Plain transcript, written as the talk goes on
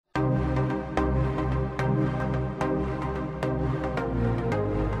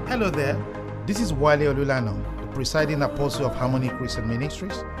Hello there, this is Wale Olulano, the presiding apostle of Harmony Christian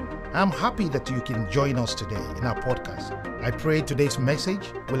Ministries. I'm happy that you can join us today in our podcast. I pray today's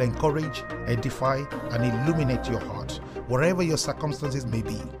message will encourage, edify, and illuminate your heart, wherever your circumstances may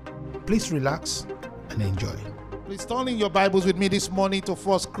be. Please relax and enjoy. Please turn in your Bibles with me this morning to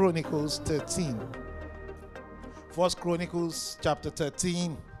 1 Chronicles 13. 1 Chronicles chapter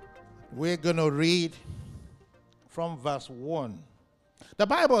 13. We're going to read from verse 1. The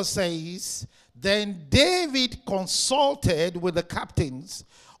Bible says, "Then David consulted with the captains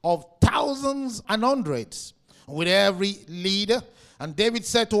of thousands and hundreds, with every leader. And David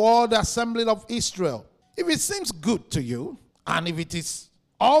said to all the assembly of Israel, if it seems good to you, and if it is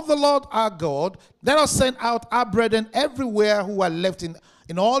of the Lord our God, let us send out our brethren everywhere who are left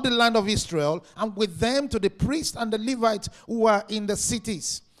in all the land of Israel, and with them to the priests and the Levites who are in the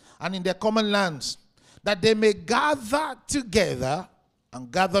cities and in their common lands, that they may gather together and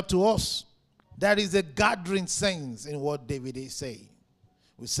gather to us." There is a gathering sense in what David is saying.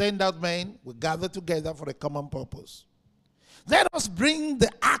 We send out men, we gather together for a common purpose. Let us bring the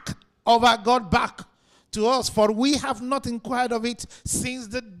ark of our God back to us, for we have not inquired of it since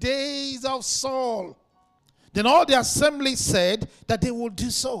the days of Saul. Then all the assembly said that they would do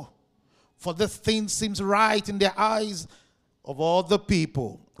so, for this thing seems right in the eyes of all the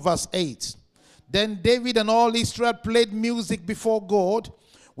people. Verse 8. Then David and all Israel played music before God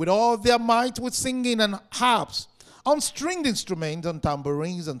with all their might, with singing and harps, on stringed instruments, and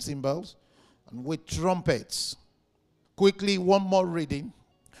tambourines and cymbals, and with trumpets. Quickly, one more reading.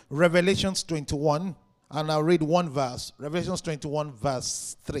 Revelations 21, and I'll read one verse. Revelations 21,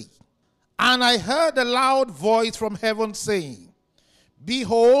 verse 3. "And I heard a loud voice from heaven saying,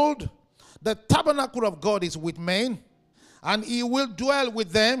 Behold, the tabernacle of God is with men, and he will dwell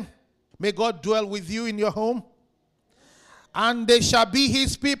with them." May God dwell with you in your home. "And they shall be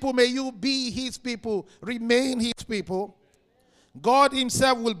his people." May you be his people. Remain his people. God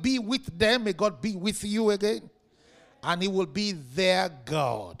himself will be with them. May God be with you again. And he will be their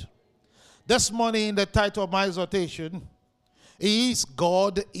God. This morning, the title of my exhortation is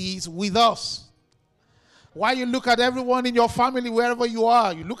 "God is with us." While you look at everyone in your family, wherever you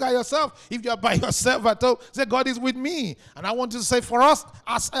are, you look at yourself. If you're by yourself at home, say, "God is with me." And I want to say, for us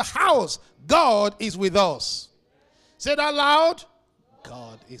as a house, God is with us. Say that loud.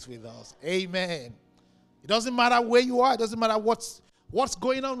 God is with us. Amen. It doesn't matter where you are. It doesn't matter what's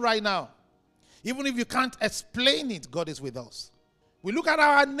going on right now. Even if you can't explain it, God is with us. We look at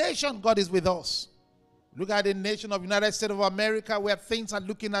our nation, God is with us. Look at the nation of United States of America, where things are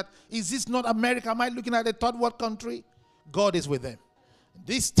looking at, is this not America? Am I looking at a third world country? God is with them.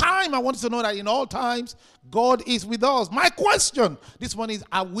 This time, I want you to know that in all times, God is with us. My question this morning is,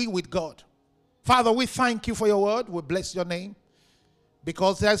 are we with God? Father, we thank you for your word. We bless your name,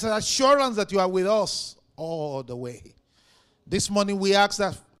 because there's an assurance that you are with us all the way. This morning, we ask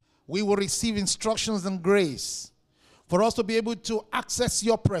that we will receive instructions and grace for us to be able to access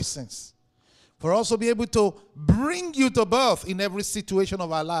your presence, for us to be able to bring you to birth in every situation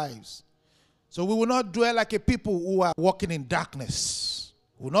of our lives. So we will not dwell like a people who are walking in darkness.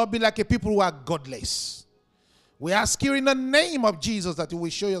 We will not be like a people who are godless. We ask you in the name of Jesus that you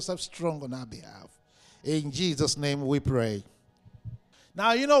will show yourself strong on our behalf. In Jesus' name we pray.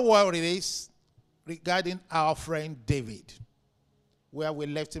 Now, you know what it is regarding our friend David, where we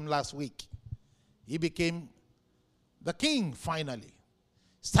left him last week. He became the king finally.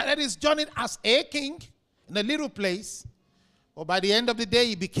 Started his journey as a king in a little place, but by the end of the day,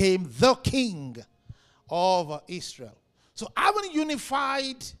 he became the king of Israel. So having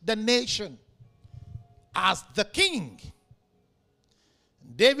unified the nation as the king,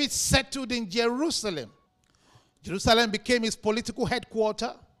 David settled in Jerusalem. Jerusalem became his political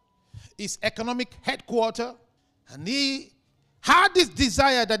headquarters, his economic headquarters, and he had this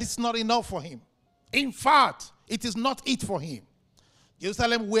desire that it's not enough for him. In fact, it is not it for him.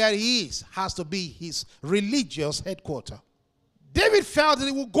 Jerusalem, where he is, has to be his religious headquarters. David felt that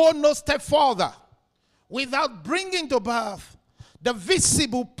he would go no step further without bringing to birth the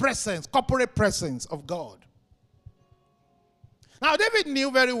visible presence, corporate presence of God. Now, David knew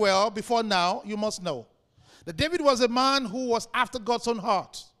very well, before now, you must know, that David was a man who was after God's own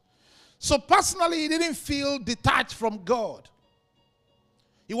heart. So personally, he didn't feel detached from God.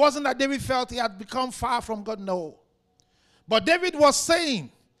 It wasn't that David felt he had become far from God, no. But David was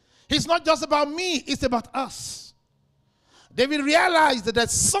saying, it's not just about me, it's about us. David realized that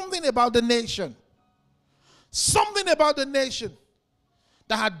there's something about the nation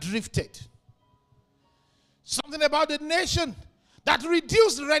that had drifted. Something about the nation that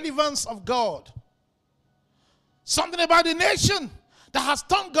reduced the relevance of God. Something about the nation that has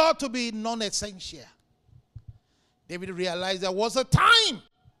turned God to be non-essential. David realized there was a time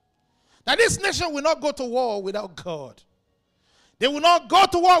that this nation will not go to war without God. They will not go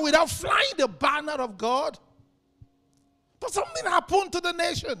to war without flying the banner of God. But something happened to the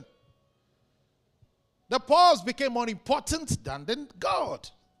nation. The pause became more important than God.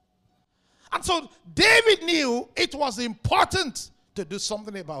 And so David knew it was important to do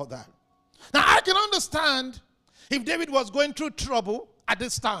something about that. Now I can understand if David was going through trouble at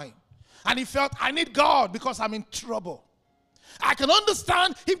this time and he felt, I need God because I'm in trouble. I can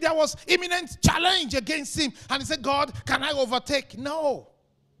understand if there was imminent challenge against him and he said, God, can I overtake? No.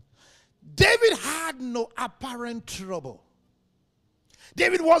 David had no apparent trouble.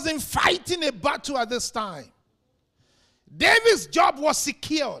 David wasn't fighting a battle at this time. David's job was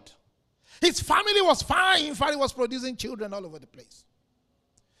secured. His family was fine. In fact, he was producing children all over the place.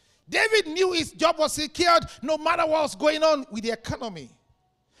 David knew his job was secured no matter what was going on with the economy.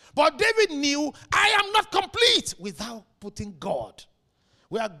 But David knew, I am not complete without putting God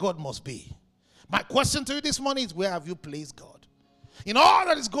where God must be. My question to you this morning is, where have you placed God? In all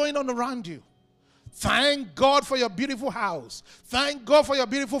that is going on around you. Thank God for your beautiful house. Thank God for your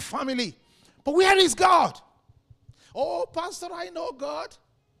beautiful family. But where is God? Oh, Pastor, I know God.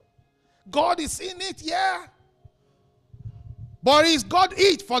 God is in it, yeah. But is God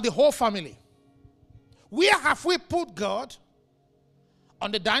it for the whole family? Where have we put God?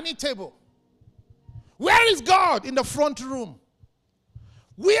 On the dining table. Where is God in the front room?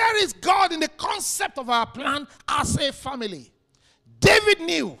 Where is God in the concept of our plan as a family? David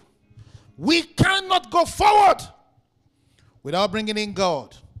knew we cannot go forward without bringing in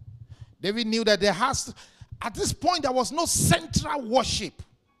God. David knew that there has to, at this point, there was no central worship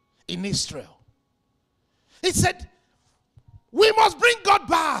in Israel. He said, we must bring God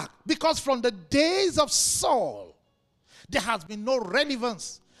back, because from the days of Saul, there has been no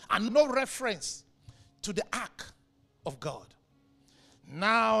relevance and no reference to the ark of God.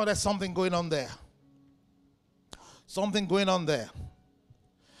 Now there's something going on there. Something going on there.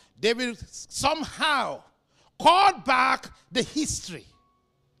 David somehow called back the history.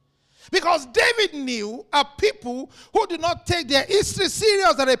 Because David knew a people who do not take their history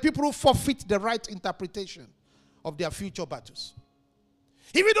serious are a people who forfeit the right interpretation of their future battles.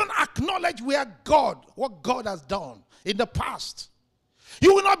 If you don't acknowledge what God has done in the past,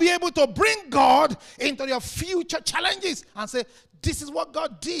 you will not be able to bring God into your future challenges and say, this is what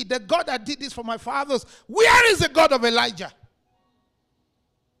God did. The God that did this for my fathers. Where is the God of Elijah?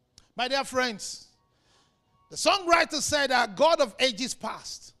 My dear friends, the songwriter said that God of ages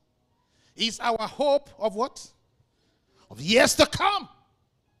past is our hope of what? Of years to come.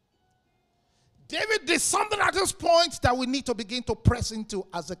 David did something at this point that we need to begin to press into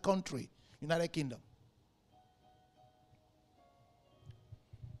as a country, United Kingdom.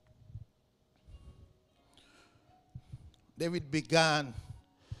 David began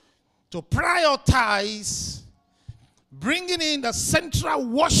to prioritize bringing in the central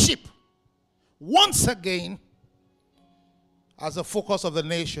worship once again as the focus of the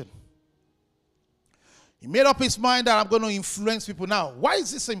nation. He made up his mind that I'm going to influence people now. Why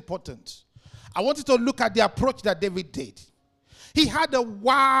is this important? I want you to look at the approach that David did. He had a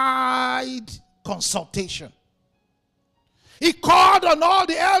wide consultation. He called on all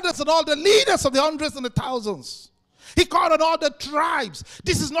the elders and all the leaders of the hundreds and the thousands. He called on all the tribes.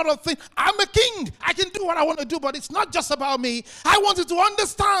 This is not a thing. I'm a king. I can do what I want to do, but it's not just about me. I want you to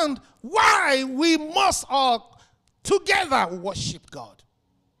understand why we must all together worship God.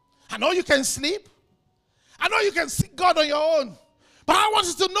 I know you can sleep. I know you can seek God on your own. But I want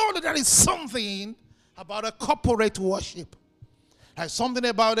you to know that there is something about a corporate worship. There's something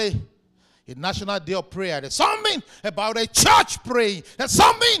about a national day of prayer. There's something about a church praying. There's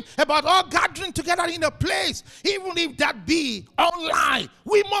something about all gathering together in a place. Even if that be online,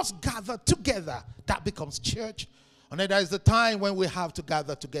 we must gather together. That becomes church. And then there is the time when we have to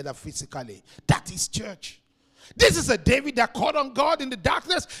gather together physically. That is church. This is a David that called on God in the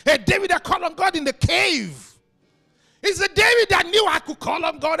darkness. A David that called on God in the cave. It's a David that knew I could call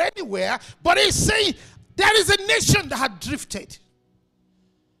on God anywhere. But he's saying there is a nation that had drifted.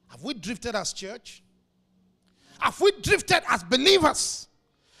 Have we drifted as church? Have we drifted as believers?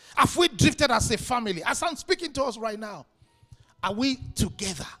 Have we drifted as a family? As I'm speaking to us right now, are we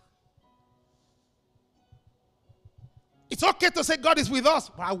together? It's okay to say God is with us,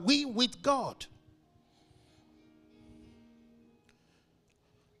 but are we with God?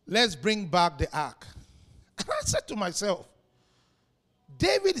 Let's bring back the ark. And I said to myself,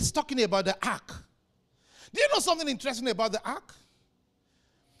 David is talking about the ark. Do you know something interesting about the ark?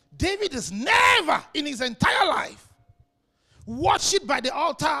 David has never in his entire life worshipped by the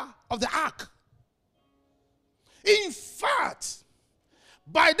altar of the ark. In fact,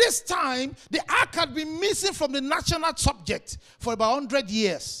 by this time, the ark had been missing from the national subject for about 100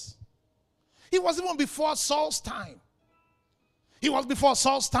 years. It was even before Saul's time. It was before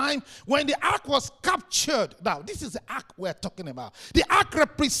Saul's time when the ark was captured. Now, this is the ark we're talking about. The ark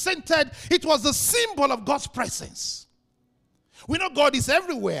represented, it was the symbol of God's presence. We know God is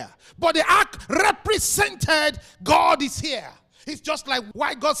everywhere, but the ark represented God is here. It's just like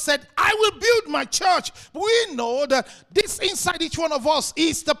why God said, I will build my church. We know that this inside each one of us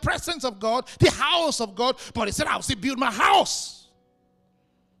is the presence of God, the house of God. But he said, I will still build my house.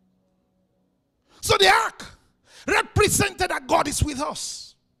 So the ark represented that God is with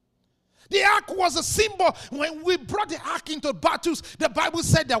us. The ark was a symbol. When we brought the ark into battles, the Bible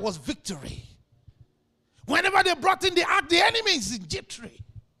said there was victory. Whenever they brought in the ark, the enemy is in jittery.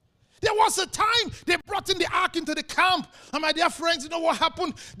 There was a time they brought in the ark into the camp. And my dear friends, you know what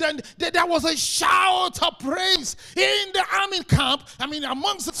happened? Then there was a shout of praise in the army camp,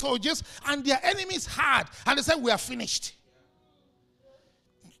 amongst the soldiers, and their enemies had. And they said, we are finished.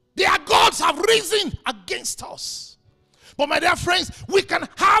 Their gods have risen against us. But my dear friends, we can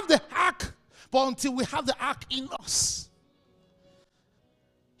have the ark, but until we have the ark in us,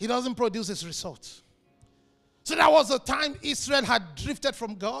 it doesn't produce its result. So there was a time Israel had drifted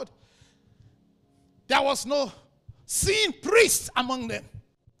from God. There was no seeing priest among them.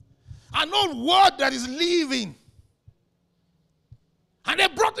 And no word that is living. And they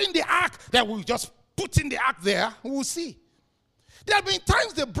brought in the ark. That we just put in the ark there. We'll see. There have been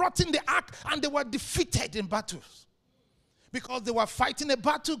times they brought in the ark and they were defeated in battles. Because they were fighting a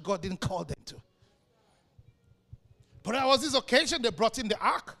battle God didn't call them to. But there was this occasion they brought in the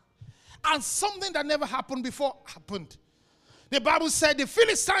ark. And something that never happened before happened. The Bible said the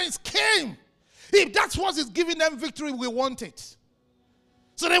Philistines came. If that's what is giving them victory, we want it.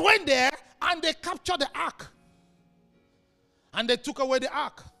 So they went there and they captured the ark. And they took away the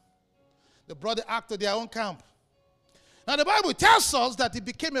ark. They brought the ark to their own camp. Now the Bible tells us that it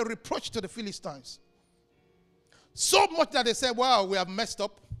became a reproach to the Philistines. So much that they said, wow, we have messed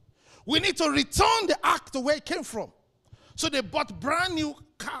up. We need to return the ark to where it came from. So they bought brand new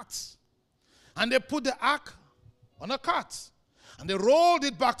carts. And they put the ark on a cart. And they rolled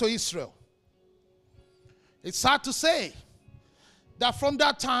it back to Israel. It's sad to say that from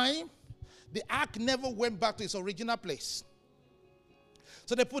that time, the ark never went back to its original place.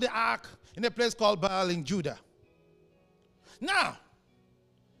 So they put the ark in a place called Baal in Judah. Now,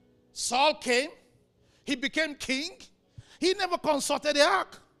 Saul came. He became king. He never consulted the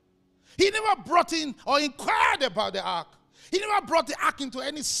ark. He never brought in or inquired about the ark. He never brought the ark into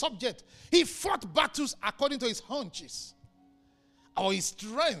any subject. He fought battles according to his hunches, or his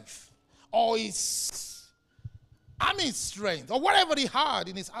strength, or his army strength, or whatever he had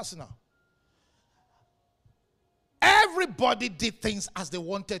in his arsenal. Everybody did things as they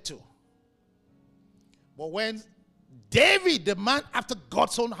wanted to. But when David, the man after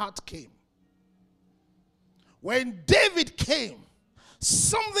God's own heart, came, when David came,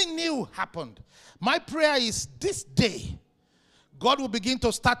 something new happened. My prayer is this day, God will begin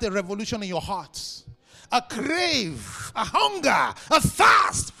to start a revolution in your hearts. A crave, a hunger, a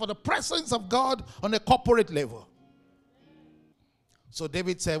thirst for the presence of God on a corporate level. So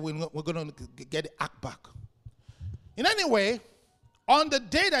David said, we're going to get the ark back. In any way, on the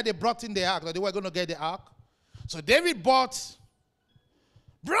day that they brought in the ark, that they were going to get the ark, so David bought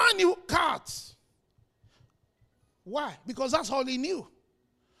brand new carts. Why? Because that's all he knew.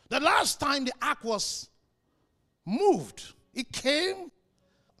 The last time the ark was moved, it came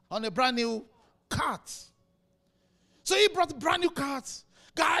on a brand new cart. So he brought brand new carts.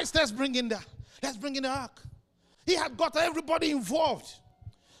 Guys, let's bring in the ark. He had got everybody involved.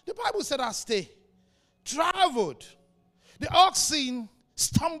 The Bible said as they traveled, the oxen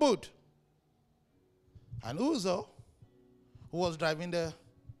stumbled. And Uzzah, who was driving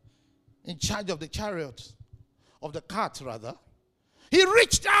in charge of the chariot, of the cart rather, he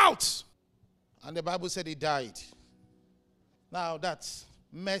reached out. And the Bible said he died. Now that's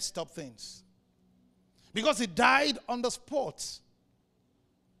messed up things. Because he died on the spot.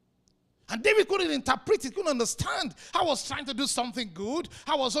 And David couldn't interpret it, couldn't understand. I was trying to do something good.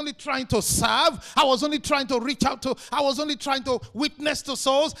 I was only trying to serve. I was only trying to reach out to, I was only trying to witness to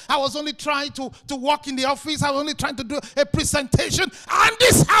souls. I was only trying to work in the office. I was only trying to do a presentation. And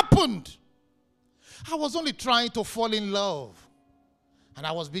this happened. I was only trying to fall in love. And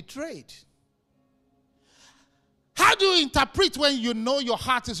I was betrayed. How do you interpret when you know your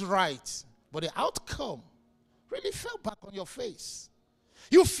heart is right, but the outcome really fell back on your face?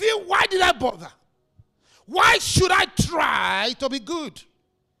 You feel, why did I bother? Why should I try to be good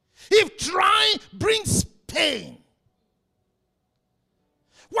if trying brings pain?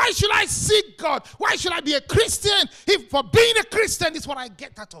 Why should I seek God? Why should I be a Christian if for being a Christian is what I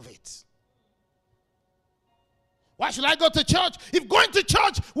get out of it? Why should I go to church if going to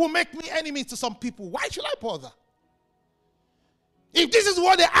church will make me enemies to some people? Why should I bother? If this is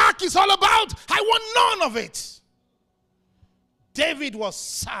what the ark is all about, I want none of it. David was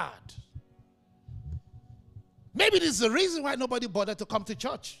sad. Maybe this is the reason why nobody bothered to come to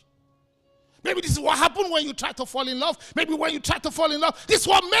church. Maybe this is what happened when you try to fall in love. Maybe when you try to fall in love, this is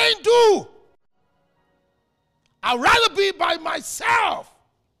what men do. I'd rather be by myself.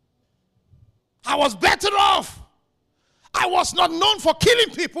 I was better off. I was not known for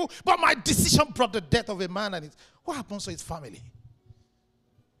killing people, but my decision brought the death of a man. And what happens to his family?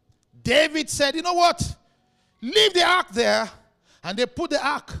 David said, you know what? Leave the ark there. And they put the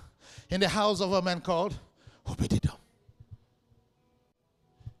ark in the house of a man called Obed-Edom.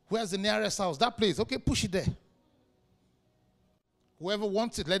 Where's the nearest house? That place. Okay, push it there. Whoever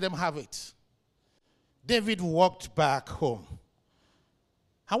wants it, let them have it. David walked back home.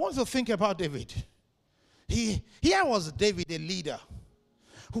 I want to think about David. Here was David, a leader,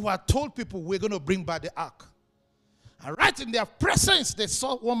 who had told people, we're going to bring back the ark. And right in their presence, they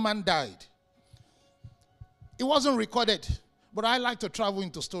saw one man died. It wasn't recorded, but I like to travel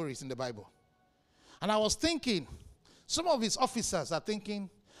into stories in the Bible. And I was thinking, some of his officers are thinking,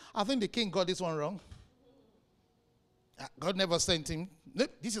 I think the king got this one wrong. God never sent him.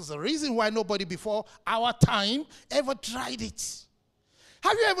 This is the reason why nobody before our time ever tried it.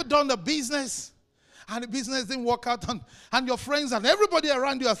 Have you ever done the business and the business didn't work out and your friends and everybody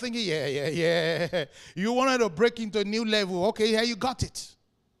around you are thinking, yeah. You wanted to break into a new level. Okay, yeah, you got it.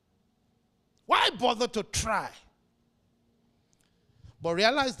 Why bother to try? But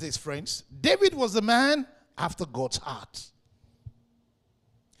realize this, friends. David was a man after God's heart.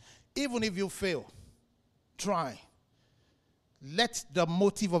 Even if you fail, try. Let the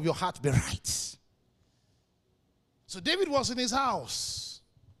motive of your heart be right. So David was in his house.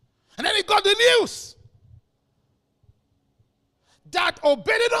 And then he got the news that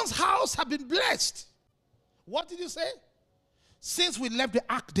Obed-Edom's house had been blessed. What did you say? Since we left the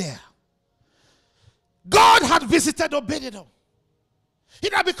ark there, God had visited Obed-Edom.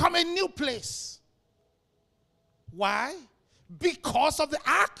 It had become a new place. Why? Because of the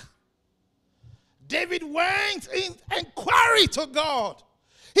ark. David went in inquiry to God.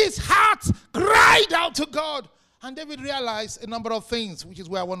 His heart cried out to God. And David realized a number of things, which is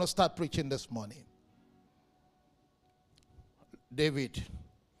where I want to start preaching this morning. David,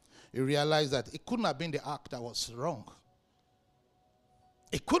 he realized that it couldn't have been the ark that was wrong.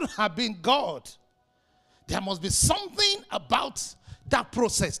 It couldn't have been God. There must be something about that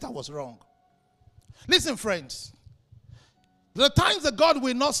process that was wrong. Listen, friends. There are times that God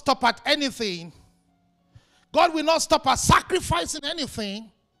will not stop at anything. God will not stop at sacrificing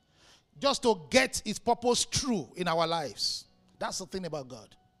anything just to get his purpose true in our lives. That's the thing about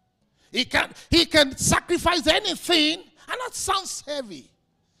God. He can sacrifice anything, and that sounds heavy.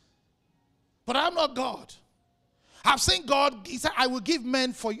 But I'm not God. I've seen God, he said, I will give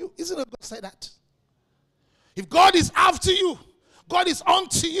men for you. Isn't it God say that? If God is after you, God is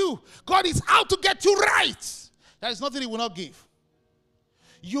unto you, God is out to get you right, there is nothing he will not give.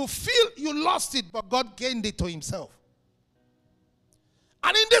 You feel you lost it, but God gained it to himself.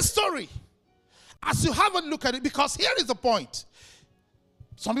 And in this story, as you have a look at it, because here is the point.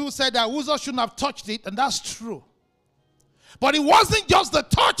 Some people said that Uzzah shouldn't have touched it, and that's true. But it wasn't just the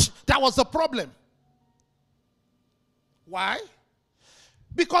touch that was the problem. Why?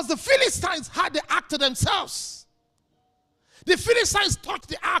 Because the Philistines had the ark to themselves. The Philistines touched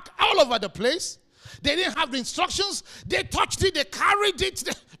the ark all over the place. They didn't have the instructions. They touched it. They carried it.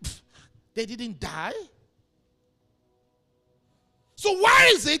 They didn't die. So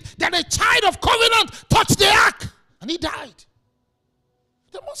why is it that a child of covenant touched the ark and he died?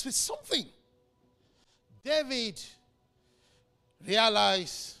 There must be something. David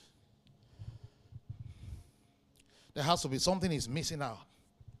realized there has to be something he's missing out.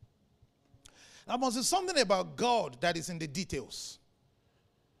 There must be something about God that is in the details.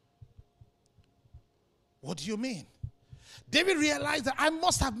 What do you mean? David realized that I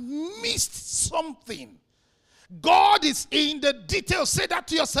must have missed something. God is in the details. Say that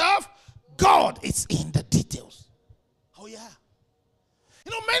to yourself. God is in the details. Oh, yeah.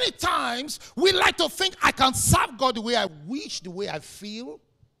 You know, many times we like to think I can serve God the way I wish, the way I feel.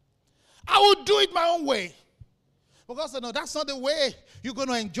 I will do it my own way. Because, no, that's not the way you're going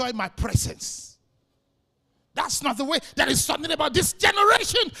to enjoy my presence. That's not the way. There is something about this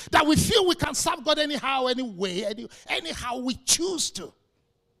generation that we feel we can serve God anyhow, anyway, anyhow we choose to.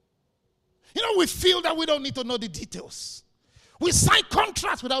 You know, we feel that we don't need to know the details. We sign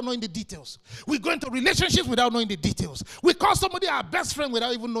contracts without knowing the details. We go into relationships without knowing the details. We call somebody our best friend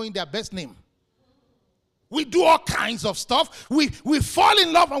without even knowing their best name. We do all kinds of stuff. We fall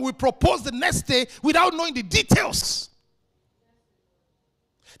in love and we propose the next day without knowing the details.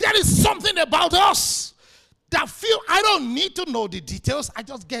 There is something about us that feel I don't need to know the details. I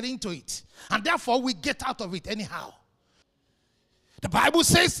just get into it. And therefore we get out of it anyhow. The Bible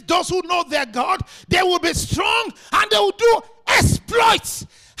says those who know their God, they will be strong and they will do exploits.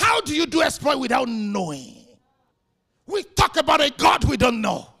 How do you do exploit without knowing? We talk about a God we don't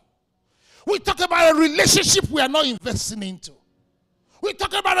know. We talk about a relationship we are not investing into. We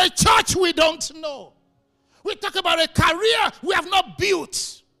talk about a church we don't know. We talk about a career we have not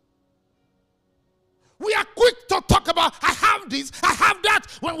built. We are quick to talk about, I have this, I have that,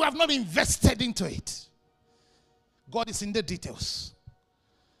 when we have not invested into it. God is in the details.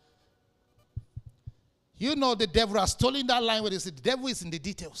 You know the devil has stolen that line where they say the devil is in the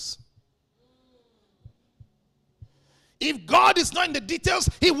details. If God is not in the details,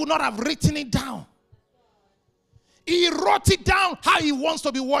 he would not have written it down. He wrote it down how he wants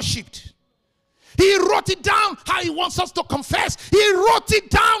to be worshipped. He wrote it down how he wants us to confess. He wrote it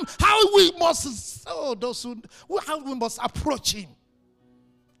down how we must, how we must approach him.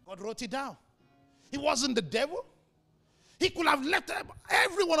 God wrote it down. He wasn't the devil. He could have left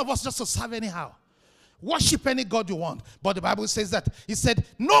every one of us just to serve anyhow. Worship any God you want. But the Bible says that, he said,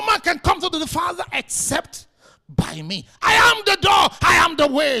 no man can come to the Father except by me. I am the door. I am the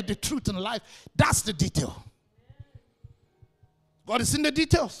way, the truth, and life. That's the detail. God is in the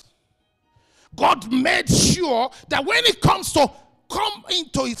details. God made sure that when it comes to come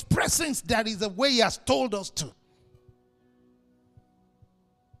into his presence, there is a way he has told us to.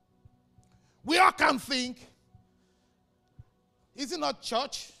 We all can think, is it not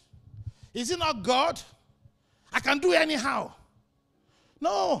church? Is it not God? I can do anyhow.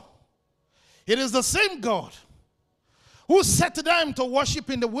 No. It is the same God who said to them to worship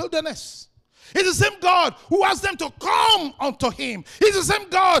in the wilderness. It's the same God who asked them to come unto him. It's the same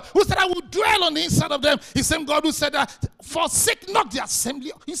God who said, I will dwell on the inside of them. It's the same God who said, forsake not the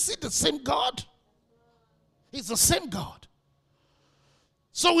assembly. You see, the same God. It's the same God.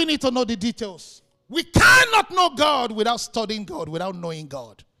 So we need to know the details. We cannot know God without studying God, without knowing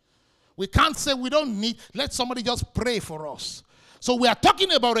God. We can't say we don't need, let somebody just pray for us. So we are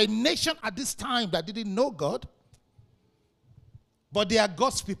talking about a nation at this time that didn't know God, but they are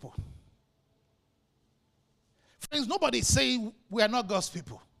God's people. Friends, nobody is saying we are not God's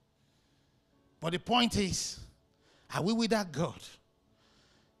people. But the point is, are we with that God?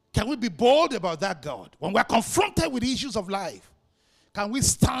 Can we be bold about that God? When we are confronted with the issues of life, can we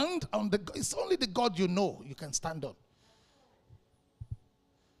stand on it's only the God you know you can stand on.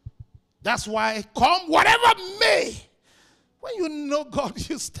 That's why come whatever may, when you know God,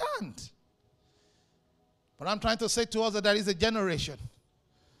 you stand. But I'm trying to say to us that there is a generation.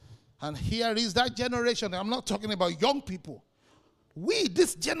 And here is that generation. I'm not talking about young people. We,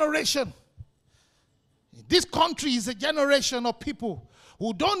 this generation, this country is a generation of people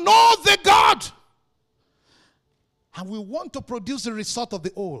who don't know the God. And we want to produce the result of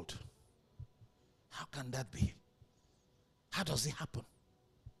the old. How can that be? How does it happen?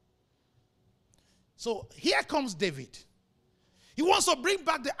 So here comes David. He wants to bring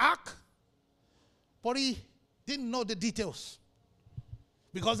back the ark, but he didn't know the details.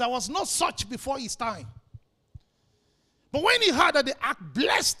 Because there was no such before his time. But when he heard that the ark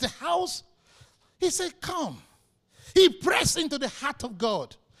blessed the house, he said, come. He pressed into the heart of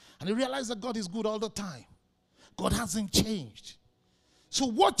God. And he realized that God is good all the time. God hasn't changed. So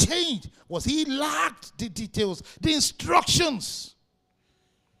what changed was he lacked the details, the instructions.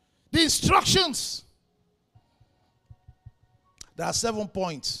 The instructions. There are 7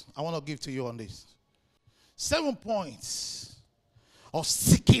 points I want to give to you on this. 7 points of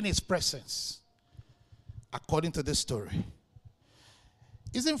seeking his presence according to this story.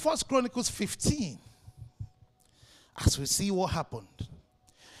 It's in 1 Chronicles 15. As we see what happened.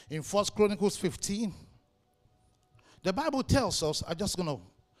 In 1 Chronicles 15, the Bible tells us, I'm just going to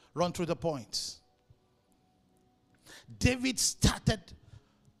run through the points. David started,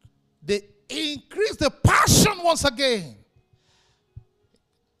 they increased the passion once again.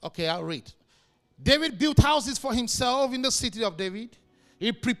 Okay, I'll read. David built houses for himself in the city of David.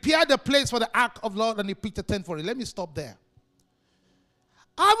 He prepared a place for the ark of the Lord and he pitched a tent for it. Let me stop there.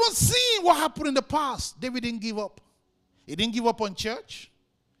 I haven't seen what happened in the past. David didn't give up. He didn't give up on church.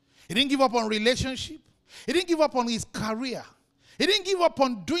 He didn't give up on relationship. He didn't give up on his career. He didn't give up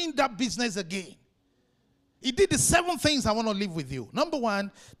on doing that business again. He did the 7 things I want to leave with you. Number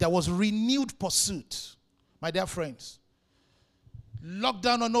 1, there was renewed pursuit. My dear friends,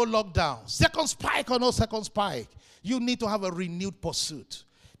 lockdown or no lockdown, second spike or no second spike, you need to have a renewed pursuit.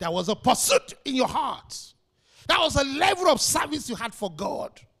 There was a pursuit in your heart. That was a level of service you had for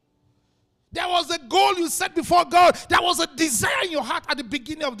God. There was a goal you set before God. There was a desire in your heart at the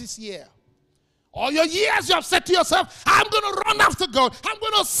beginning of this year. All your years you have said to yourself, I'm going to run after God. I'm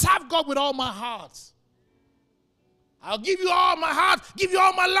going to serve God with all my heart. I'll give you all my heart, give you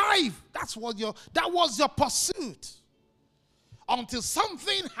all my life. That was your pursuit. Until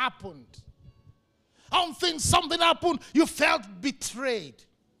something happened. Until something happened, you felt betrayed.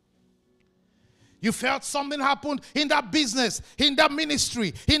 You felt something happened in that business, in that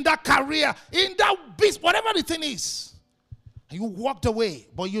ministry, in that career, in that business, whatever the thing is. You walked away,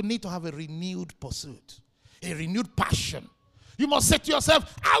 but you need to have a renewed pursuit, a renewed passion. You must say to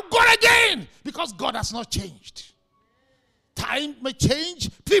yourself, I'll go again, because God has not changed. Time may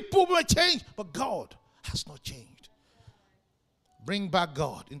change, people may change, but God has not changed. Bring back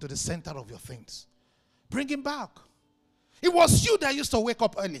God into the center of your things. Bring him back. It was you that used to wake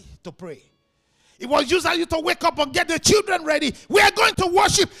up early to pray. It was you that used to wake up and get the children ready. We are going to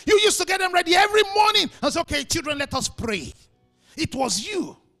worship. You used to get them ready every morning. And say, okay, children, let us pray. It was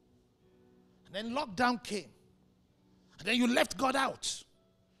you. And then lockdown came. And then you left God out.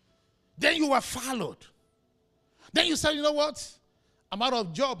 Then you were followed. Then you said, you know what? I'm out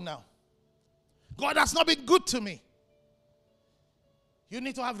of job now. God has not been good to me. You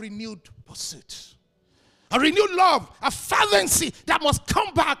need to have renewed pursuit. A renewed love, a fervency that must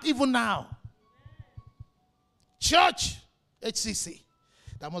come back even now. Church, HCC,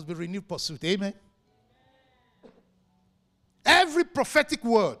 that must be renewed pursuit. Amen. Every prophetic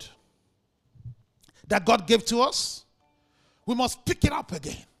word that God gave to us, we must pick it up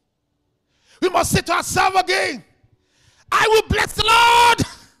again. We must say to ourselves again, I will bless the Lord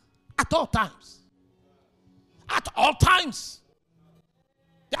at all times. At all times.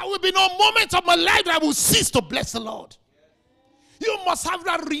 There will be no moment of my life that I will cease to bless the Lord. You must have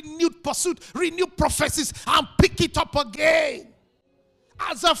that renewed pursuit, renewed prophecies, and pick it up again.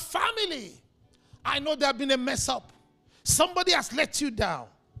 As a family, I know there have been a mess up. Somebody has let you down.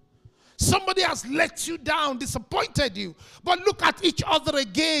 Somebody has let you down, disappointed you. But look at each other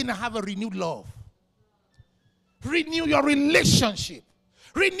again and have a renewed love. Renew your relationship.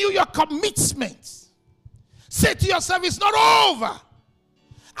 Renew your commitment. Say to yourself, it's not over.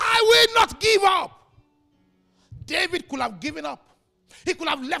 I will not give up. David could have given up. He could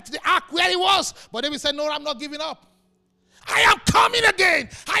have left the ark where he was. But David said, no, I'm not giving up. I am coming again.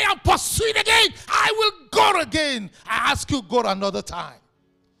 I am pursuing again. I will go again. I ask you, go another time.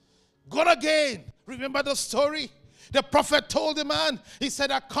 Go again. Remember the story? The prophet told the man, he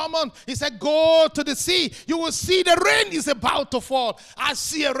said, come on. He said, go to the sea. You will see the rain is about to fall. I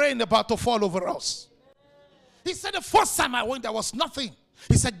see a rain about to fall over us. He said, the first time I went, there was nothing.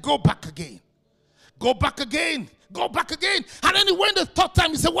 He said, go back again. Go back again. Go back again. And then he went the third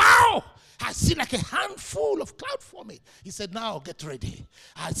time. He said, wow, I see like a handful of cloud forming. He said, now get ready.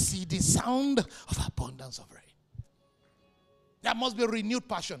 I see the sound of abundance of rain. There must be renewed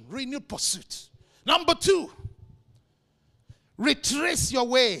passion, renewed pursuit. Number 2, retrace your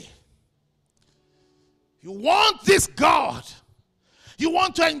way. You want this God. You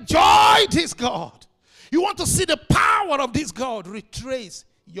want to enjoy this God. You want to see the power of this God. Retrace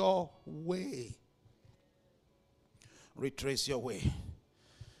your way. Retrace your way. You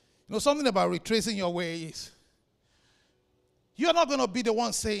know, something about retracing your way is you're not going to be the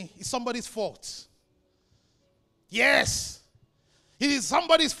one saying it's somebody's fault. Yes, it is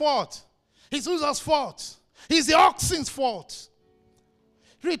somebody's fault. It's Uzzah's fault. It's the oxen's fault.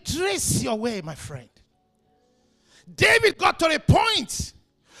 Retrace your way, my friend. David got to a point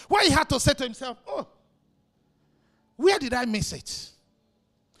where he had to say to himself, oh, where did I miss it?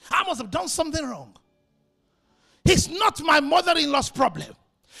 I must have done something wrong. It's not my mother-in-law's problem.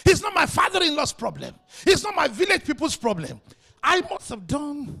 It's not my father-in-law's problem. It's not my village people's problem. I must have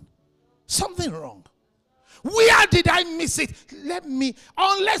done something wrong. Where did I miss it?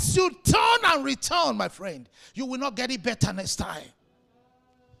 Unless you turn and return, my friend, you will not get it better next time.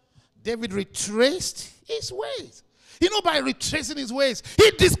 David retraced his ways. You know, by retracing his ways,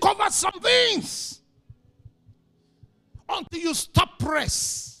 he discovered some things. Until you stop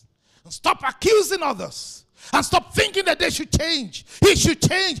press and stop accusing others and stop thinking that they should change. He should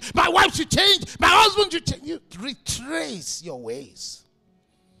change. My wife should change. My husband should change. You retrace your ways.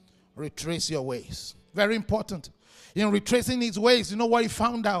 Retrace your ways. Very important. In retracing his ways, you know what he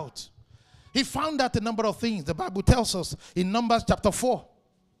found out? He found out a number of things. The Bible tells us in Numbers chapter 4.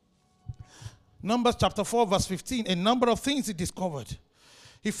 Numbers chapter 4 verse 15. A number of things he discovered.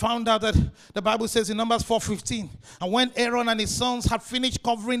 He found out that the Bible says in Numbers 4:15, and when Aaron and his sons had finished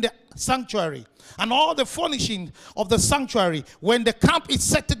covering the sanctuary and all the furnishing of the sanctuary, when the camp is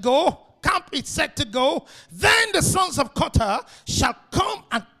set to go, then the sons of Korah shall come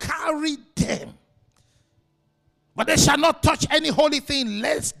and carry them. But they shall not touch any holy thing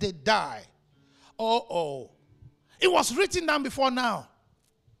lest they die. It was written down before now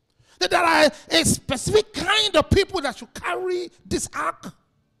that there are a specific kind of people that should carry this ark.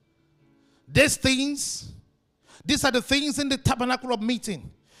 These are the things in the tabernacle of meeting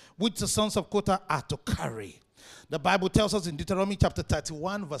which the sons of Korah are to carry. The Bible tells us in Deuteronomy chapter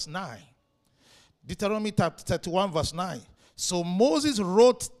 31 verse 9. Deuteronomy chapter 31 verse 9. So Moses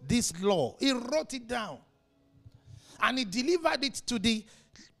wrote this law. He wrote it down. And he delivered it to the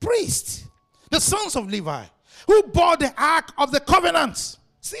priests, the sons of Levi, who bore the ark of the covenant.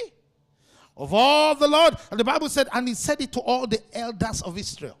 See? Of all the Lord. And the Bible said, and he said it to all the elders of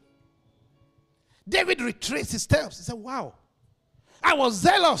Israel. David retraced his steps. He said, wow, I was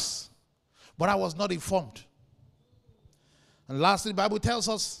zealous, but I was not informed. And lastly, the Bible tells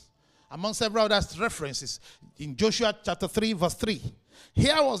us, among several other references, in Joshua chapter 3, verse 3.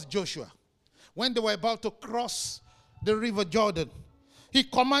 Here was Joshua. When they were about to cross the river Jordan, he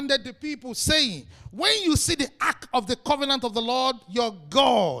commanded the people, saying, when you see the ark of the covenant of the Lord your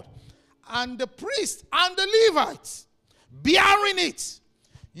God, and the priests and the Levites bearing it,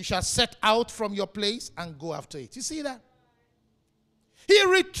 you shall set out from your place and go after it. You see that? He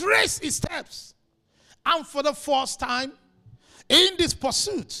retraced his steps. And for the first time in this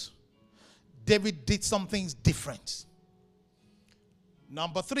pursuit, David did some things different.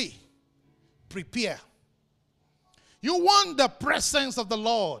 Number 3, prepare. You want the presence of the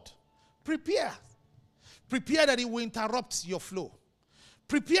Lord. Prepare. Prepare that it will interrupt your flow.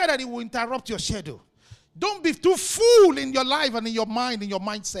 Prepare that it will interrupt your schedule. Don't be too full in your life and in your mind, in your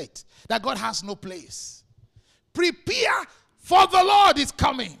mindset, that God has no place. Prepare, for the Lord is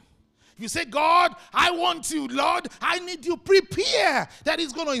coming. You say, God, I want you, Lord, I need you. Prepare that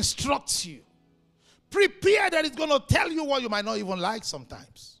He's going to instruct you. Prepare that He's going to tell you what you might not even like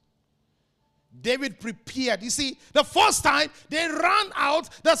sometimes. David prepared. You see, the first time they ran out,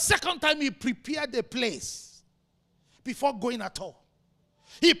 the second time he prepared the place before going at all.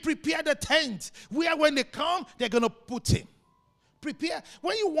 He prepared a tent where when they come, they're going to put him. Prepare.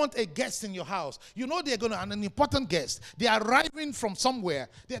 When you want a guest in your house, you know they're going to, an important guest, they're arriving from somewhere,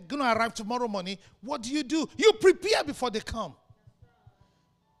 they're going to arrive tomorrow morning. What do? You prepare before they come.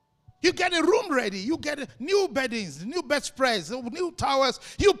 You get a room ready. You get new beddings, new bedspreads, new towels.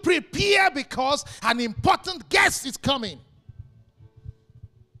 You prepare because an important guest is coming.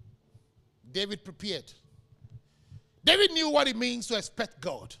 David prepared. David knew what it means to expect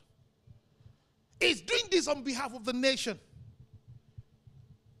God. He's doing this on behalf of the nation.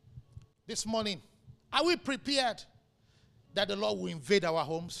 This morning, are we prepared that the Lord will invade our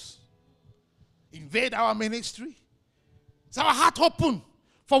homes? Invade our ministry? Is our heart open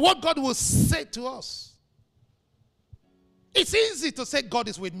for what God will say to us? It's easy to say God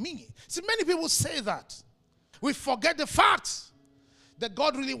is with me. See, many people say that. We forget the fact that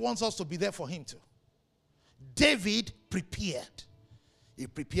God really wants us to be there for Him too. David prepared. He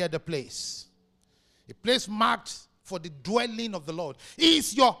prepared a place marked for the dwelling of the Lord.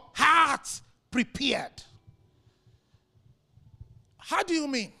 Is your heart prepared? How do you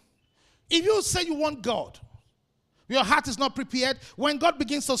mean? If you say you want God, your heart is not prepared. When God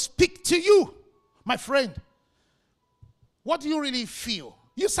begins to speak to you, my friend, what do you really feel?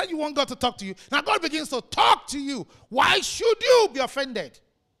 You said you want God to talk to you. Now God begins to talk to you. Why should you be offended?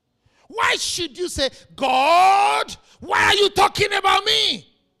 Why should you say, God, why are you talking about me?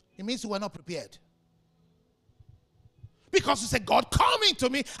 It means you were not prepared. Because you say, God coming to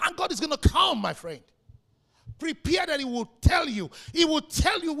me, and God is going to come, my friend. Prepare that He will tell you. He will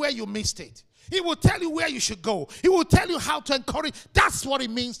tell you where you missed it. He will tell you where you should go. He will tell you how to encourage. That's what it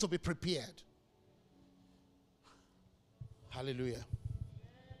means to be prepared. Hallelujah.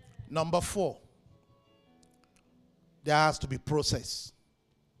 Number 4. There has to be process.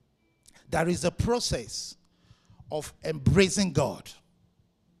 There is a process of embracing God.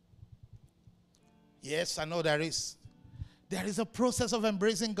 Yes, I know there is. There is a process of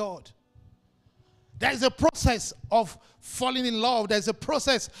embracing God. There is a process of falling in love. There's a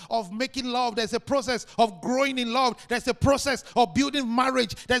process of making love. There's a process of growing in love. There's a process of building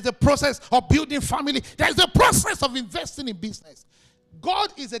marriage. There's a process of building family. There's a process of investing in business.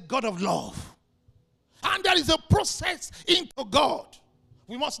 God is a God of love. And there is a process into God.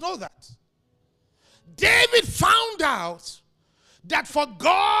 We must know that. David found out that for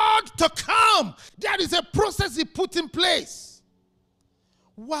God to come, there is a process he put in place.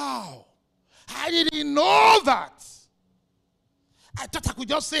 Wow. I didn't know that. I thought I could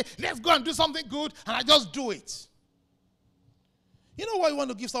just say, let's go and do something good, and I just do it. You know why you want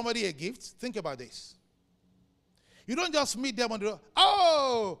to give somebody a gift? Think about this. You don't just meet them on the road.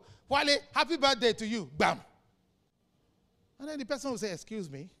 Oh, Wale, happy birthday to you. Bam. And then the person will say, excuse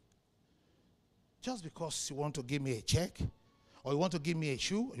me, just because you want to give me a check, or you want to give me a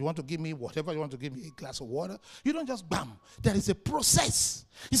shoe, or you want to give me whatever, you want to give me a glass of water, you don't just bam. There is a process.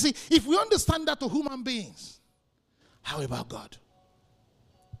 You see, if we understand that to human beings, how about God?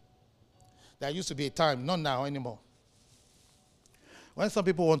 There used to be a time, not now anymore, when some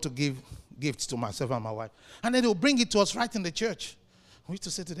people want to give gifts to myself and my wife, and then they'll bring it to us right in the church. We used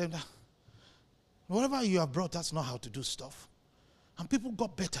to say to them that whatever you have brought, that's not how to do stuff. And people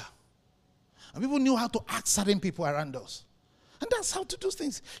got better. And people knew how to act certain people around us. And that's how to do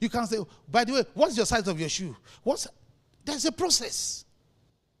things. You can't say, oh, by the way, what's your size of your shoe? There's a process.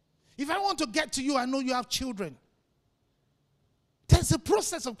 If I want to get to you, I know you have children. There's a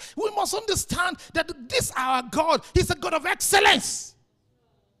process we must understand that this our God, He's a God of excellence.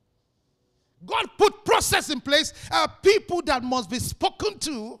 God put process in place, people that must be spoken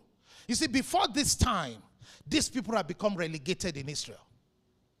to. You see, before this time, these people have become relegated in Israel.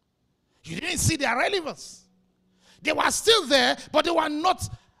 You didn't see their relevance. They were still there, but they were not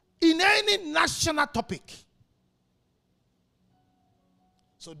in any national topic.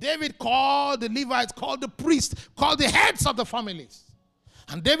 So David called the Levites, called the priests, called the heads of the families.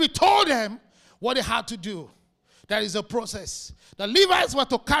 And David told them what they had to do. There is a process. The Levites were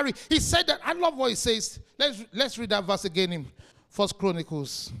to carry. He said that, I love what he says. Let's read that verse again in 1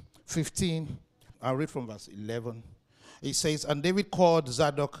 Chronicles 15. I'll read from verse 11. He says, and David called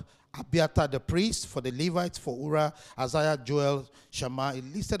Zadok, Abiathar the priest, for the Levites, for Uriah, Isaiah, Joel, Shammah. He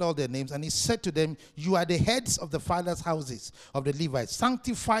listed all their names, and he said to them, you are the heads of the fathers' houses of the Levites.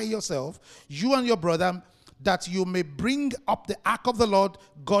 Sanctify yourself, you and your brother, that you may bring up the ark of the Lord,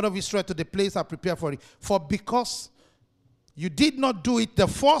 God of Israel, to the place I prepared for it. For because you did not do it the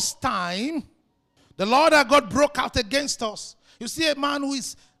first time, the Lord our God broke out against us. You see a man who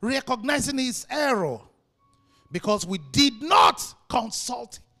is recognizing his error, because we did not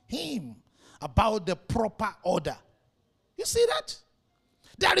consult him about the proper order. You see that?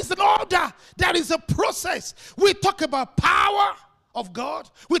 There is an order. There is a process. We talk about power of God.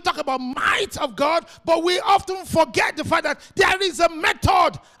 We talk about might of God, but we often forget the fact that there is a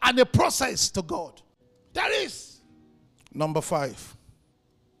method and a process to God. There is. Number 5.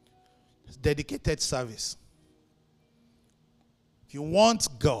 Dedicated service. If you want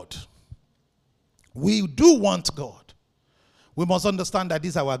God, we do want God. We must understand that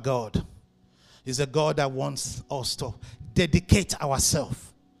this is our God. He's a God that wants us to dedicate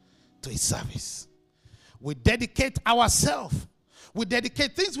ourselves to His service. We dedicate ourselves. We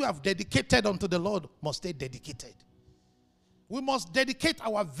dedicate things we have dedicated unto the Lord must stay dedicated. We must dedicate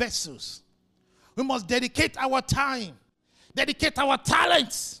our vessels. We must dedicate our time. Dedicate our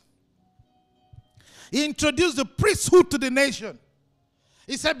talents. He introduced the priesthood to the nation.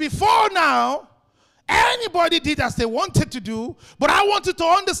 He said, before now, anybody did as they wanted to do, but I want you to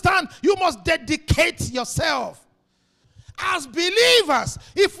understand, you must dedicate yourself. As believers,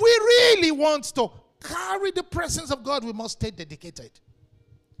 if we really want to carry the presence of God, we must stay dedicated.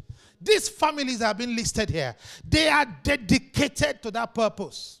 These families that have been listed here, they are dedicated to that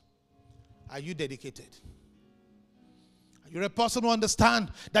purpose. Are you dedicated? Are you a person who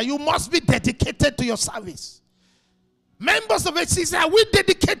understands that you must be dedicated to your service? Members of HCC, are we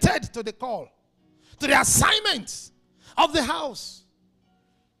dedicated to the call, to the assignments of the house?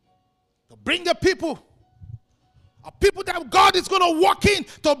 To bring the people that God is going to walk in,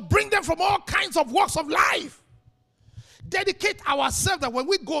 to bring them from all kinds of walks of life. Dedicate ourselves that when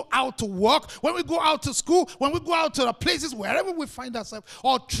we go out to work, when we go out to school, when we go out to the places, wherever we find ourselves,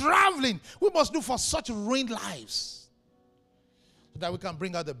 or traveling, we must do for such ruined lives so that we can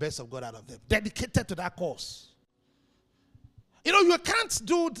bring out the best of God out of them. Dedicated to that cause. You know, you can't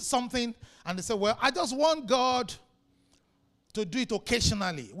do something and they say, well, I just want God to do it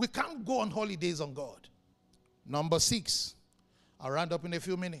occasionally. We can't go on holidays on God. Number 6, I'll round up in a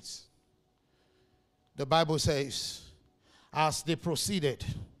few minutes. The Bible says, as they proceeded,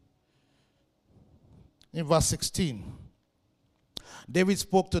 in verse 16, David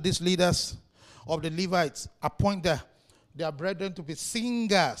spoke to these leaders of the Levites, appoint their brethren to be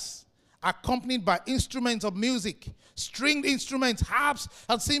singers, accompanied by instruments of music, stringed instruments, harps,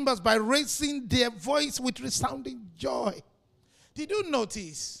 and cymbals, by raising their voice with resounding joy. Did you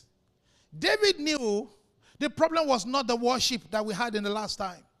notice? David knew the problem was not the worship that we had in the last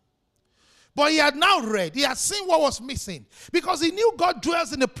time. But he had now read, he had seen what was missing. Because he knew God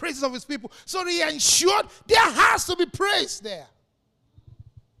dwells in the praises of his people. So he ensured there has to be praise there.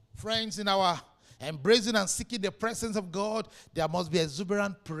 Friends, in our embracing and seeking the presence of God, there must be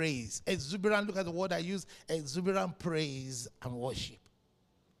exuberant praise. Exuberant, look at the word I use, exuberant praise and worship.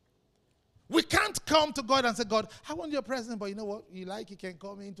 We can't come to God and say, God, I want your presence, but you know what? You like, you can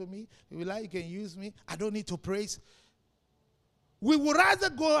come into me. You like, you can use me. I don't need to praise. We would rather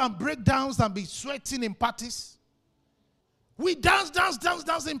go and break downs than be sweating in parties. We dance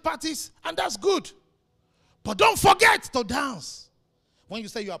in parties, and that's good. But don't forget to dance when you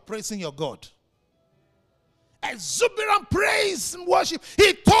say you are praising your God. Exuberant praise and worship.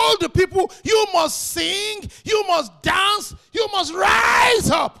 He told the people, you must sing, you must dance, you must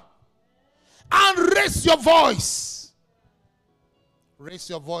rise up. And raise your voice. Raise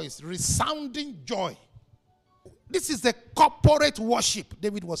your voice. Resounding joy. This is the corporate worship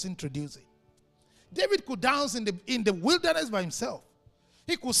David was introducing. David could dance in the wilderness by himself.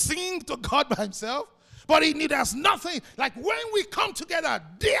 He could sing to God by himself. But he knew there's nothing. Like when we come together,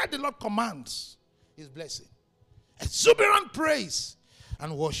 there the Lord commands his blessing. Exuberant praise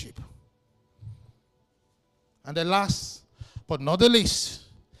and worship. And the last, but not the least,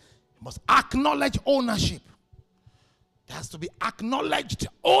 must acknowledge ownership. There has to be acknowledged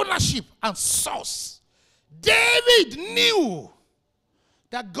ownership and source. David knew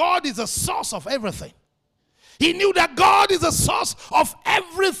that God is the source of everything. He knew that God is the source of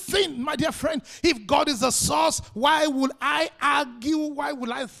everything. My dear friend, if God is the source, why would I argue? Why would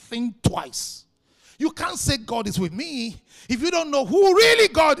I think twice? You can't say God is with me if you don't know who really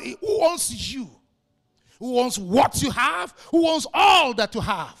God is, who owns you, who owns what you have, who owns all that you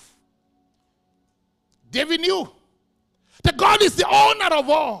have. David knew that God is the owner of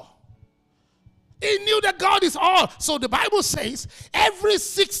all. He knew that God is all. So the Bible says every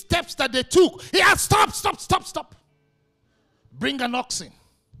 6 steps that they took, he had stop. Bring an oxen.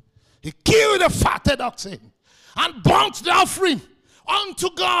 He killed the fatted oxen and burnt the offering unto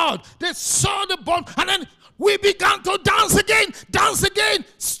God. They saw the burnt, and then we began to dance again.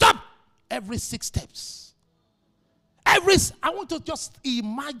 Stop. Every 6 steps. I want to just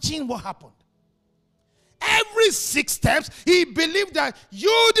imagine what happened. Every 6 steps, he believed that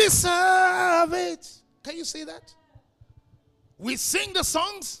you deserve it. Can you see that? We sing the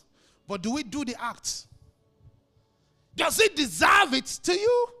songs, but do we do the acts? Does it deserve it to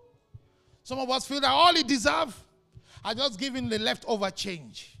you? Some of us feel that all it deserves are just giving the leftover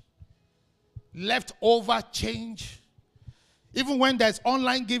change. Leftover change. Even when there's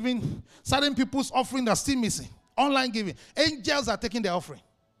online giving, certain people's offering are still missing. Online giving. Angels are taking their offering.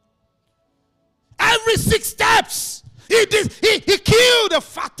 Every 6 steps, he killed a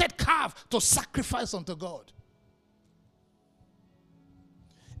fatted calf to sacrifice unto God.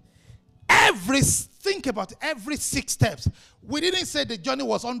 Think about it, every 6 steps. We didn't say the journey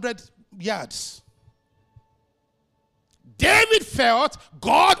was 100 yards. David felt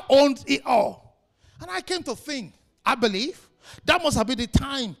God owned it all. And I came to think, I believe, that must have been the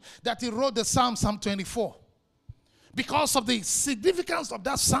time that he wrote the Psalm 24. Because of the significance of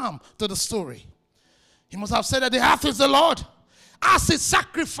that psalm to the story. He must have said that the earth is the Lord as a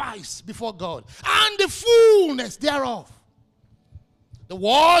sacrifice before God, and the fullness thereof. The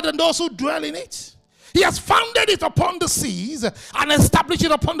world and those who dwell in it. He has founded it upon the seas and established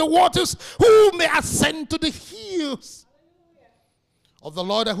it upon the waters. Who may ascend to the hills of the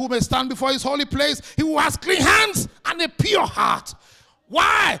Lord, and who may stand before his holy place? He who has clean hands and a pure heart.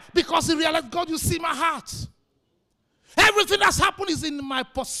 Why? Because he realized, God, you see my heart. Everything that's happened is in my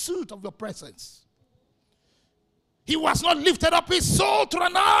pursuit of your presence. He was not lifted up his soul to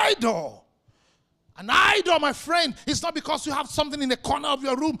an idol. An idol, my friend, is not because you have something in the corner of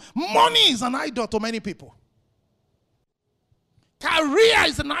your room. Money is an idol to many people. Career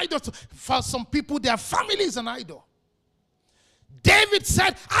is an idol for some people. Their family is an idol. David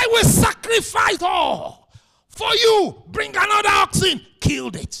said, I will sacrifice all for you. Bring another oxen.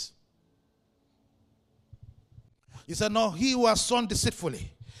 Killed it. He said, no, he who has sown deceitfully,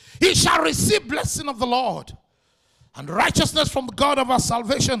 he shall receive blessing of the Lord and righteousness from the God of our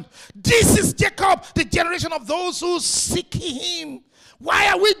salvation. This is Jacob, the generation of those who seek him. Why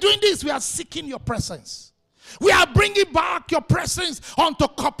are we doing this? We are seeking your presence. We are bringing back your presence onto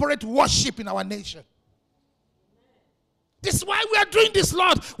corporate worship in our nation. This is why we are doing this,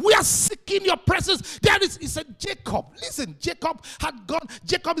 Lord. We are seeking your presence. He said, Jacob. Listen, Jacob had gone.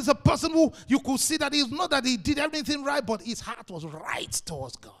 Jacob is a person who you could see that it's not that he did everything right, but his heart was right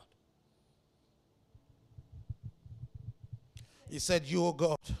towards God. He said, you, O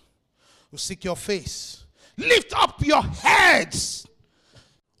God, who seek your face. Lift up your heads,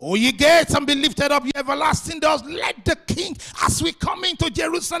 O ye gates, and be lifted up, ye everlasting doors. Let the King, as we come into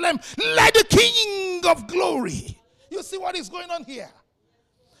Jerusalem, let the King of glory. You see what is going on here?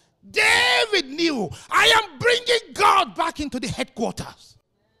 David knew, I am bringing God back into the headquarters.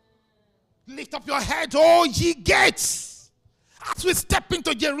 Lift up your head, O ye gates, as we step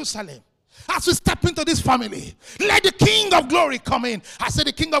into Jerusalem. As we step into this family, let the King of glory come in. I said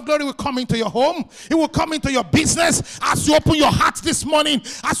the King of glory will come into your home. He will come into your business. As you open your heart this morning,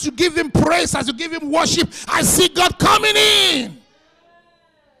 as you give him praise, as you give him worship, I see God coming in.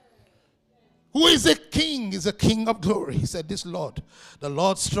 Who is a king? Is a King of glory. He said, this Lord, the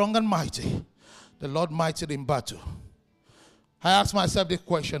Lord strong and mighty, the Lord mighty in battle. I asked myself this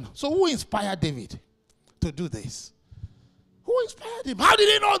question. So who inspired David to do this? Who inspired him? How did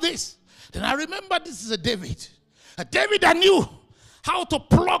he know this? Then I remember this is a David that knew how to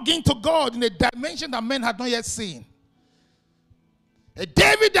plug into God in a dimension that men had not yet seen. A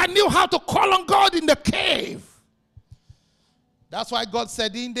David that knew how to call on God in the cave. That's why God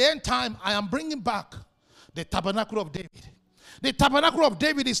said, in the end time, I am bringing back the tabernacle of David. The tabernacle of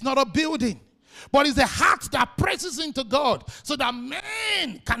David is not a building, but it's a heart that presses into God so that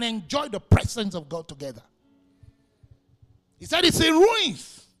men can enjoy the presence of God together. He said it's in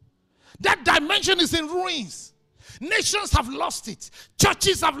ruins. That dimension is in ruins. Nations have lost it.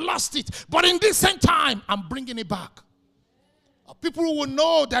 Churches have lost it. But in this same time, I'm bringing it back. People who will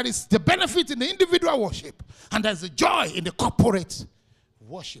know there is the benefit in the individual worship and there's a joy in the corporate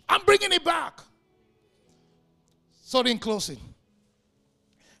worship. I'm bringing it back. So in closing,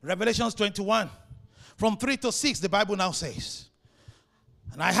 Revelations 21, from 3 to 6, the Bible now says,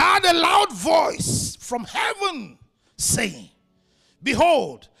 and I heard a loud voice from heaven saying,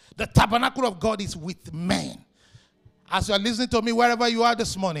 behold, the tabernacle of God is with men. As you are listening to me, wherever you are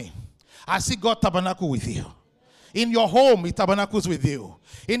this morning, I see God tabernacle with you. In your home, He tabernacles with you.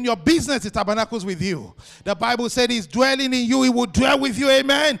 In your business, He tabernacles with you. The Bible said He's dwelling in you. He will dwell with you.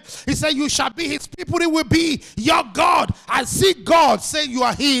 Amen. He said you shall be His people. He will be your God. I see God saying you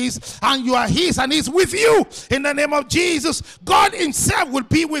are His and you are His and He's with you. In the name of Jesus, God Himself will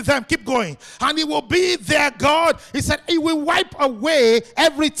be with them. Keep going. And He will be their God. He said He will wipe away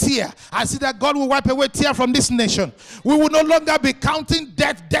every tear. I see that God will wipe away tear from this nation. We will no longer be counting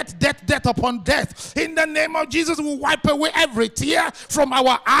death upon death. In the name of Jesus, we will wipe away every tear from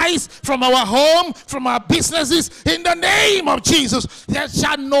our eyes, from our home, from our businesses. In the name of Jesus, there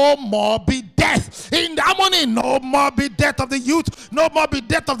shall no more be death. In the harmony, no more be death of the youth, no more be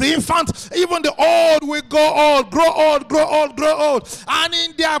death of the infant. Even the old will go old, grow old, grow old, grow old. And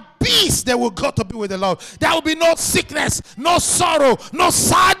in their peace, they will go to be with the Lord. There will be no sickness, no sorrow, no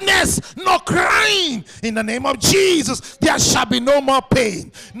sadness, no crying. In the name of Jesus, there shall be no more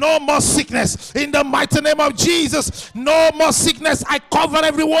pain, no more sickness. In the mighty name of Jesus, no more sickness. I cover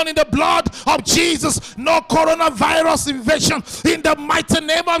everyone in the blood of Jesus. No coronavirus invasion. In the mighty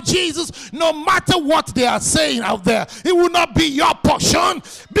name of Jesus, no matter what they are saying out there, it will not be your portion,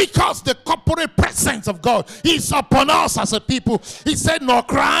 because the corporate presence of God is upon us as a people. He said, no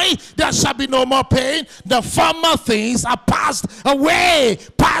cry, there shall be no more pain. The former things are passed away,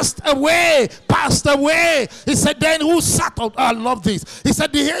 passed away, passed away. He said, then who sat on, I love this. He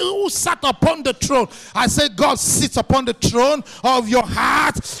said, who sat upon the throne? I said, God sits upon the throne of your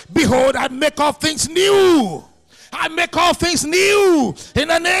heart. Behold, I make all things new. I make all things new in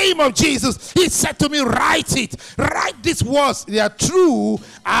the name of Jesus. He said to me, write it. Write these words. They are true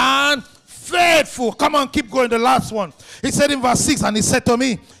and faithful. Come on, keep going. The last one. He said in verse 6, and he said to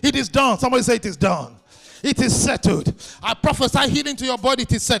me, it is done. Somebody say it is done. It is settled. I prophesy healing to your body.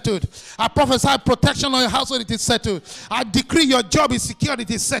 It is settled. I prophesy protection on your household. It is settled. I decree your job is secured. It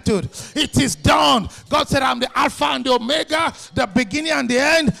is settled. It is done. God said, I'm the Alpha and the Omega, the beginning and the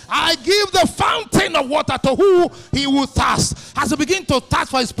end. I give the fountain of water to who he will thirst. As you begin to thirst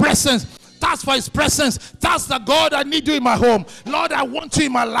for his presence, thirst for his presence, thirst the God, I need you in my home. Lord, I want you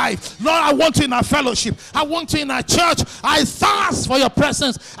in my life. Lord, I want you in our fellowship. I want you in our church. I thirst for your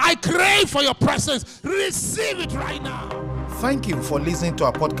presence. I crave for your presence. Receive it right now. Thank you for listening to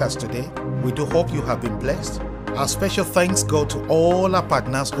our podcast today. We do hope you have been blessed. Our special thanks go to all our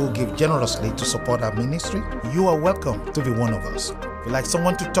partners who give generously to support our ministry. You are welcome to be one of us. If you'd like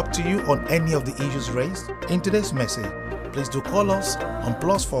someone to talk to you on any of the issues raised in today's message, please do call us on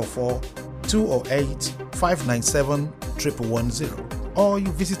 +44 208 597 1110, or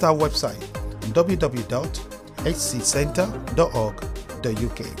you visit our website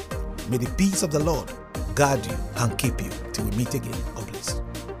www.hccenter.org.uk. May the peace of the Lord guard you and keep you till we meet again.